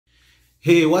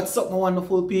Hey, what's up, my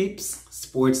wonderful peeps?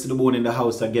 Sports to the bone in the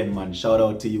house again, man. Shout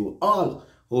out to you all.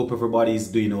 Hope everybody is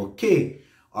doing okay.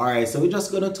 Alright, so we're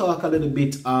just gonna talk a little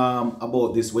bit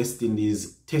about this West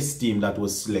Indies test team that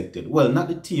was selected. Well, not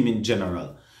the team in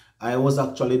general. I was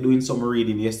actually doing some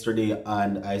reading yesterday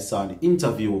and I saw an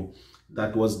interview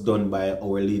that was done by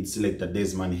our lead selector,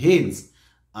 Desmond Haynes.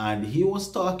 And he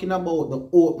was talking about the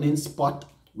opening spot.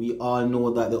 We all know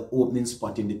that the opening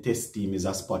spot in the test team is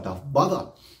a spot of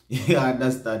bother. You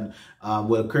understand?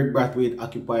 Well, Craig Brathwaite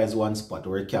occupies one spot,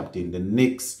 or captain. The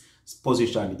next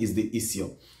position is the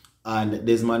issue. And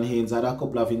Desmond Haynes had a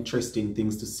couple of interesting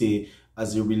things to say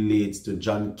as it relates to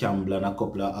John Campbell and a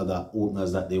couple of other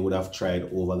openers that they would have tried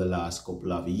over the last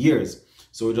couple of years.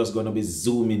 So we're just going to be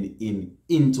zooming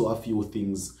into a few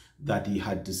things that he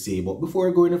had to say. But before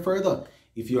we go any further,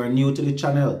 if you are new to the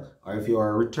channel or if you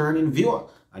are a returning viewer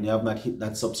and you have not hit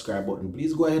that subscribe button,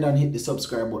 please go ahead and hit the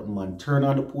subscribe button, man. Turn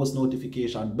on the post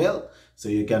notification bell so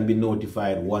you can be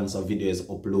notified once a video is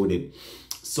uploaded.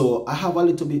 So I have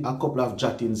a couple of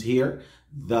jottings here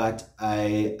that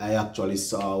I actually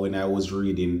saw when I was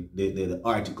reading the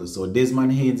article. So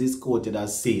Desmond Haynes is quoted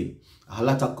as saying, a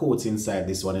lot of quotes inside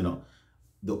this one, you know.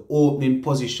 The opening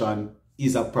position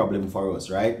is a problem for us,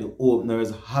 right? The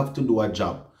openers have to do a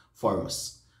job for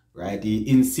us, right? He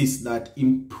insists that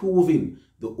improving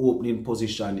the opening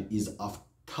position is of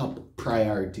top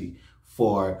priority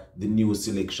for the new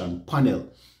selection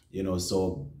panel. You know,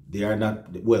 so they are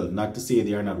not, well, not to say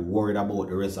they are not worried about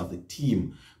the rest of the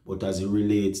team, but as it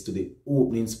relates to the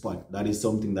opening spot, that is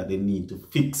something that they need to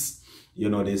fix. You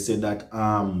know, they said that,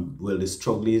 well, the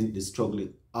struggle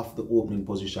of the opening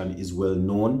position is well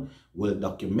known, well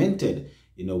documented.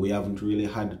 You know, we haven't really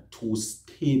had two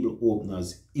stable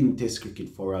openers in Test cricket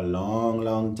for a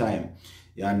long time.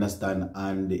 You understand?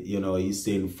 And, you know, he's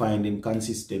saying finding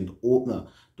consistent opener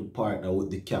to partner with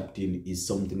the captain is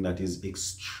something that is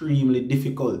extremely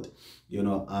difficult. You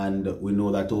know, and we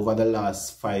know that over the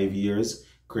last 5 years,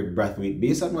 Craig Brathwaite,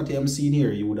 based on what I'm seeing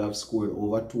here, he would have scored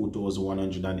over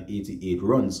 2,188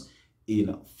 runs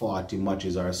in 40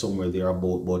 matches or somewhere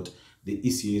thereabout. But the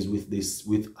issue is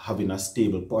with having a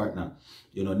stable partner.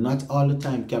 You know, not all the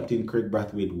time Captain Craig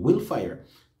Brathwaite will fire.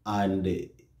 And,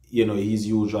 you know, he's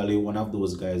usually one of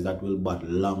those guys that will bat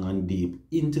long and deep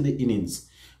into the innings.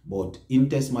 But in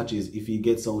test matches, if he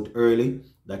gets out early,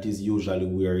 that is usually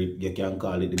where you can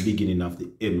call it the beginning of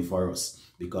the end for us.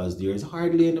 Because there's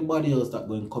hardly anybody else that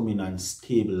will come in and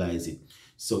stabilize it.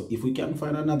 So if we can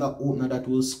find another opener that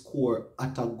will score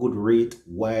at a good rate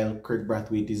while Craig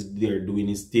Brathwaite is there doing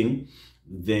his thing,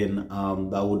 then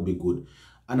that would be good.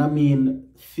 And I mean,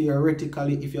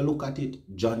 theoretically, if you look at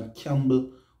it, John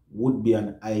Campbell would be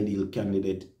an ideal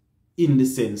candidate in the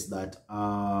sense that,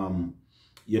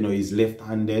 you know, he's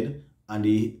left-handed and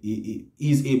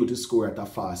he's able to score at a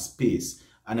fast pace.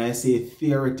 And I say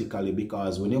theoretically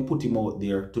because when you put him out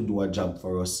there to do a job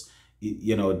for us,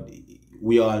 you know,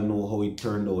 we all know how it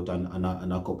turned out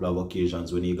on a couple of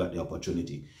occasions when he got the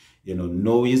opportunity. You know,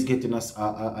 now he's getting us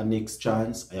a next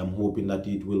chance. I am hoping that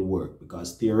it will work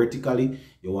because theoretically,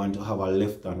 you want to have a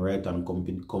left and right hand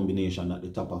combination at the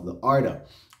top of the order.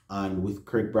 And with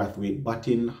Craig Brathwaite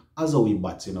batting as how he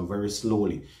bats, you know, very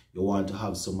slowly, you want to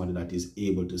have somebody that is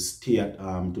able to stay at,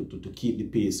 to keep the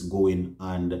pace going,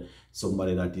 and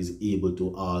somebody that is able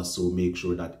to also make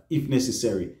sure that, if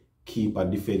necessary, keep a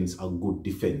defense, a good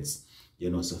defense. You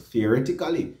know, so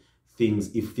theoretically,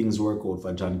 if things work out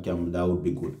for John Campbell, that would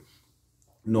be good.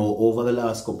 Now, over the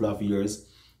last couple of years,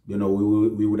 you know,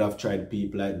 we would have tried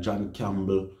people like John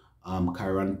Campbell,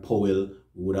 Kieran Powell,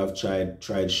 we would have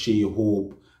tried Shea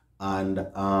Hope, and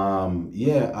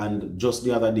yeah, and just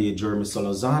the other day, Jeremy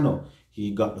Solozano, he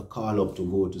got the call up to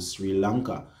go to Sri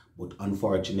Lanka, but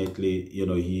unfortunately, you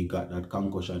know, he got that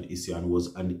concussion issue and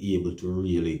was unable to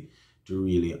really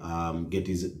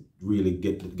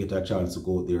get a chance to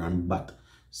go out there and bat.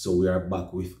 So we are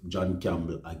back with John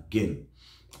Campbell again.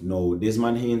 Now,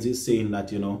 Desmond Haynes is saying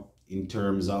that, you know, in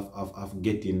terms of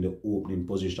getting the opening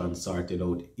position sorted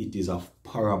out, it is of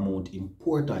paramount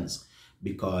importance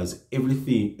because every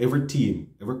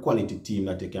quality team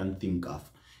that you can think of,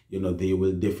 you know, they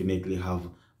will definitely have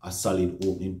a solid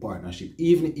opening partnership,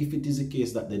 even if it is the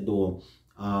case that they don't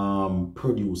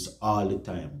produce all the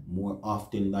time. More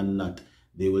often than not,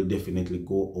 they will definitely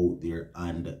go out there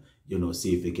and, you know,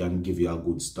 see if they can give you a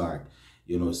good start.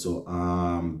 You know, so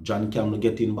John Campbell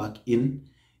getting back in,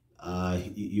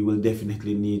 you will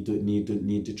definitely need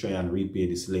to try and repay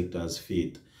the selector's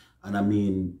faith. And I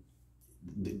mean,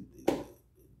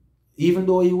 even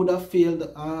though he would have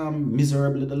failed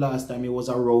miserably the last time he was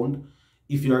around,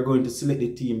 if you are going to select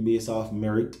the team based off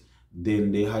merit,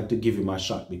 then they had to give him a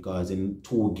shot, because in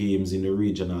 2 games in the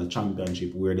regional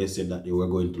championship where they said that they were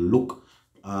going to look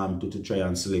to try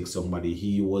and select somebody,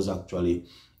 he was actually,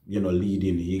 you know,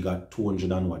 leading. He got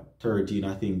 213,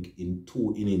 I think, in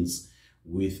 2 innings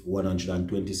with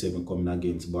 127 coming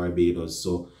against Barbados.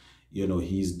 So, you know,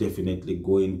 he's definitely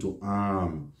going to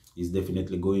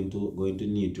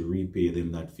need to repay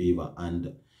them that favor.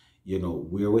 And you know,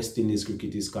 where West Indies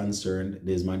cricket is concerned,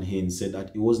 Desmond Haynes said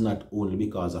that it was not only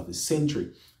because of the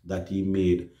century that he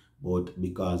made, but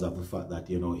because of the fact that,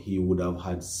 you know, he would have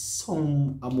had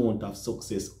some amount of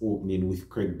success opening with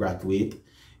Craig Brathwaite,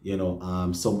 you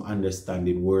know, some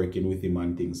understanding working with him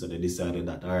and things. So they decided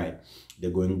that, all right, they're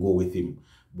going to go with him.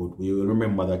 But we will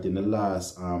remember that in the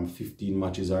last 15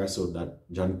 matches or so that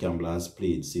John Campbell has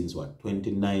played since, what,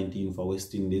 2019 for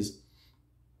West Indies,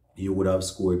 he would have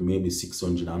scored maybe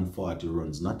 640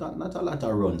 runs. Not a lot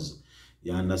of runs,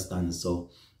 you understand? So,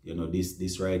 you know,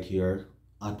 this right here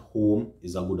at home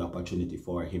is a good opportunity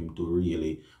for him to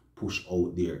really push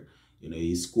out there. You know,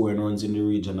 he's scoring runs in the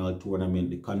regional tournament.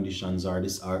 The conditions are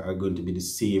going to be the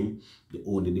same. The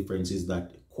only difference is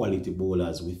that quality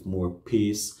bowlers with more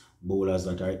pace, bowlers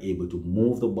that are able to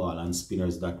move the ball, and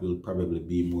spinners that will probably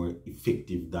be more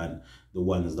effective than the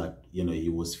ones that, you know, he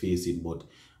was facing. But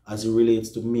as it relates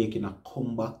to making a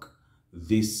comeback,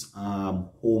 this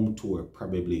home tour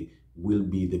probably will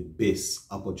be the best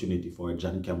opportunity for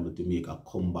John Campbell to make a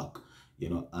comeback, you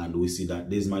know, and we see that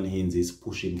Desmond Haynes is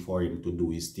pushing for him to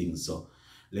do his thing. So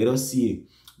let us see.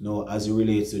 Now, as it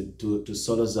relates to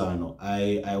Solorzano,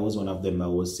 I was one of them that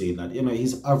was saying that, you know,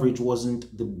 his average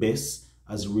wasn't the best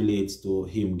as it relates to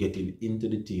him getting into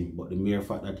the team, but the mere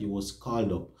fact that he was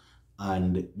called up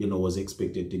and, you know, was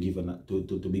expected to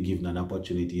be given an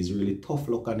opportunity is really tough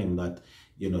luck on him that,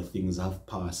 you know, things have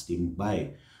passed him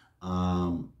by.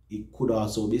 It could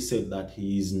also be said that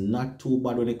he's not too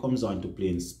bad when it comes on to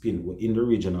playing spin in the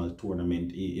regional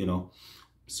tournament, you know,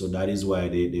 so that is why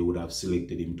they would have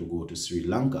selected him to go to Sri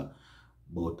Lanka.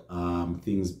 But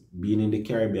things being in the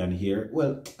Caribbean here,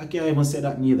 well, I can't even say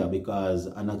that neither, because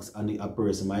a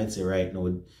person might say right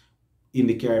now, in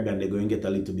the Caribbean, they're going to get a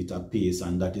little bit of pace,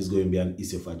 and that is going to be an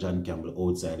issue for John Campbell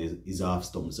outside his half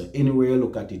stump. So anywhere you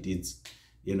look at it, it's,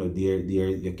 you know, there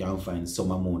you can find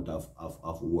some amount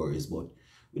of worries. But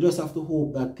we just have to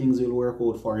hope that things will work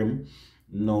out for him.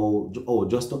 No,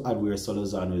 just to add where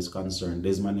Solorzano is concerned,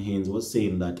 Desmond Haynes was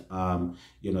saying that,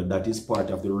 you know, that is part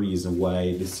of the reason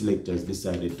why the selectors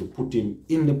decided to put him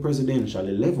in the presidential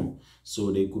 11,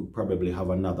 so they could probably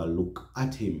have another look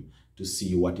at him to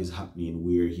see what is happening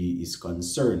where he is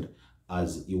concerned,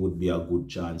 as it would be a good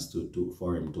chance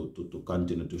for him to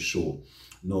continue to show.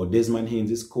 Now, Desmond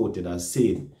Haynes is quoted as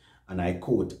saying, and I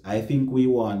quote, "I think we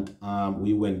went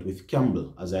with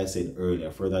Campbell, as I said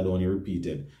earlier." Further down he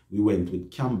repeated, "We went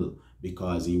with Campbell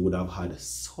because he would have had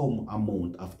some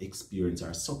amount of experience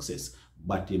or success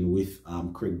batting with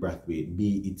Craig Brathwaite,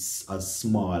 be it as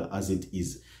small as it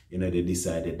is. You know, they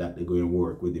decided that they're going to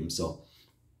work with him." So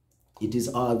it is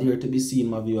all there to be seen,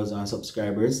 my viewers and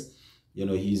subscribers. You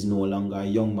know, he's no longer a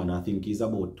young man. I think he's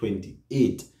about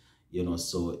 28, you know,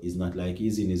 so it's not like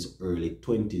he's in his early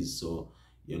 20s. So,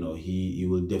 you know, he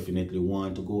will definitely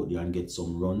want to go there and get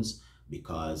some runs,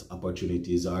 because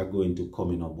opportunities are going to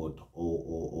come in, about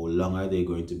how long are they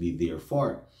going to be there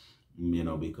for, you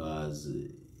know, because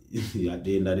at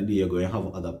the end of the day, you're going to have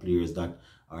other players that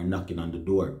are knocking on the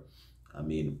door. I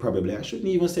mean, probably I shouldn't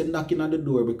even say knocking on the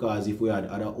door, because if we had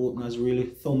other openers really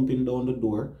thumping down the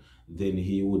door, then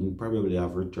he wouldn't probably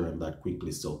have returned that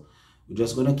quickly. So we're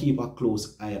just going to keep a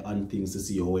close eye on things to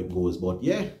see how it goes. But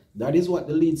yeah, that is what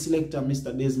the lead selector,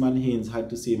 Mr. Desmond Haynes, had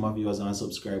to say, my viewers and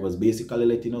subscribers, basically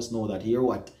letting us know that here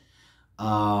what,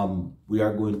 we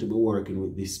are going to be working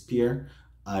with this pair,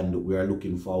 and we are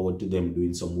looking forward to them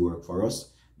doing some work for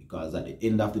us, because at the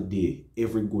end of the day,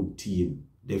 every good team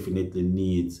definitely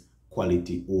needs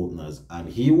quality openers, and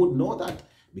he would know that,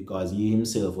 because he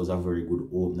himself was a very good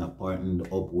opener, partnered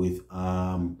up with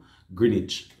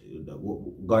Greenwich,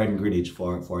 Gordon Greenwich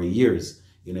for years.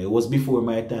 You know, it was before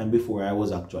my time, before I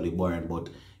was actually born, but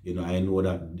you know, I know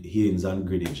that Haynes and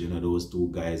Greenwich, you know, those two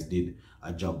guys did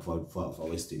a job for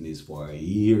West Indies for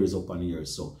years upon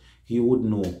years. So he would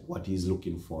know what he's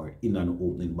looking for in an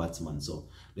opening batsman. So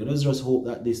let us just hope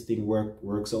that this thing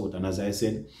works out. And as I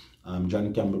said,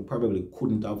 John Campbell probably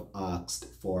couldn't have asked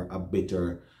for a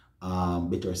better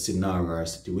scenario or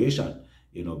situation.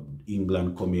 You know,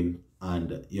 England coming,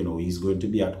 and you know, he's going to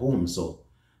be at home. So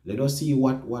let us see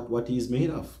what he's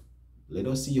made of. Let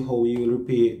us see how he will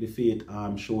repay the fate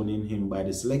shown in him by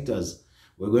the selectors.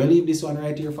 We're going to leave this one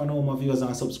right here for now, my viewers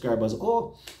and subscribers.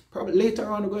 Oh, probably later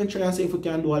on, we're going to try and see if we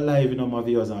can do a live, you know, my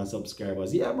viewers and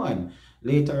subscribers. Yeah, man.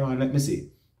 Later on, let me see.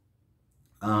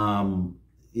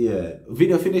 Yeah,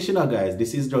 video finishing now, guys.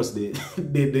 This is just the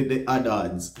the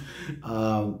add-ons.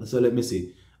 So let me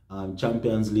see.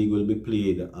 Champions League will be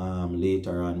played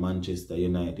later on. Manchester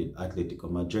United,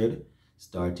 Atletico Madrid,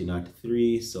 starting at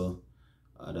 3. So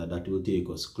that will take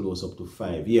us close up to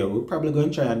 5. Yeah, we're probably going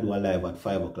to try and do a live at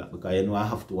 5 o'clock because you know I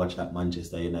have to watch that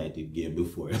Manchester United game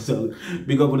before. So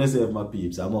big up on yourself, my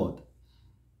peeps. I'm out.